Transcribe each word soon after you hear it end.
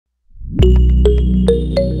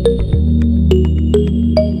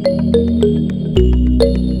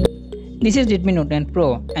This is Redmi Note 9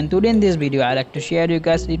 Pro, and today in this video I like to share you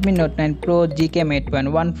guys Redmi Note 9 Pro GCAM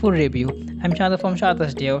 8.1 full review. I'm Shada from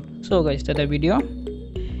SHADAT'S Dayout. So guys, start the video.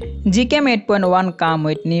 GCAM 8.1 come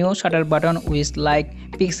with new shutter button with like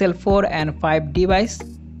Pixel 4 and 5 device.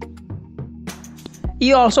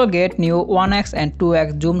 You also get new 1x and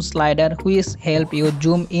 2x zoom slider which help you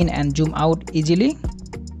zoom in and zoom out easily.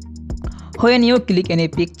 When you click any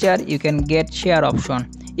picture, you can get share option.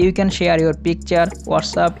 You can share your picture,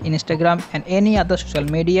 WhatsApp, Instagram and any other social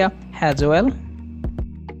media as well.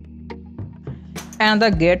 And the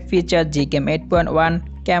great feature GCAM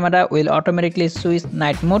 8.1 camera will automatically switch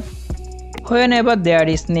night mode whenever there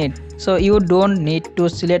is need, so you don't need to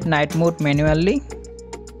select night mode manually.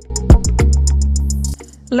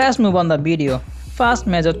 Let's move on the video. First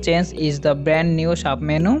major change is the brand new sub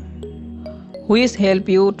menu, which help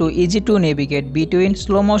you to easy to navigate between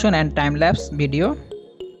slow motion and time-lapse video.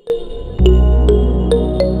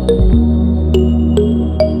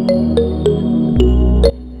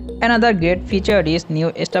 Another great feature is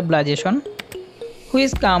new stabilization,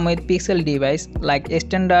 which come with pixel device like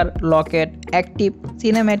extender, locket, active,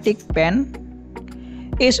 cinematic pen.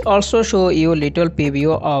 It also show you little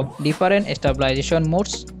preview of different stabilization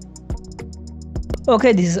modes.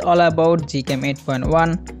 Okay, this is all about GCAM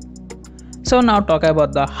 8.1. So now talk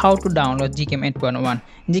about the how to download GCAM 8.1.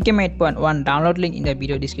 GCAM 8.1 download link in the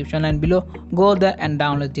video description and below. Go there and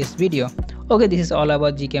download this video. Okay, this is all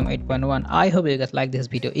about GCAM 8.1. I hope you guys like this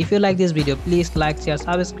video. If you like this video, please like, share,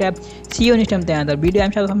 subscribe. See you next time with another video.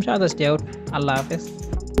 I'm Shada from SHADAT'S Dayout. Allah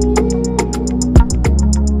Hafiz.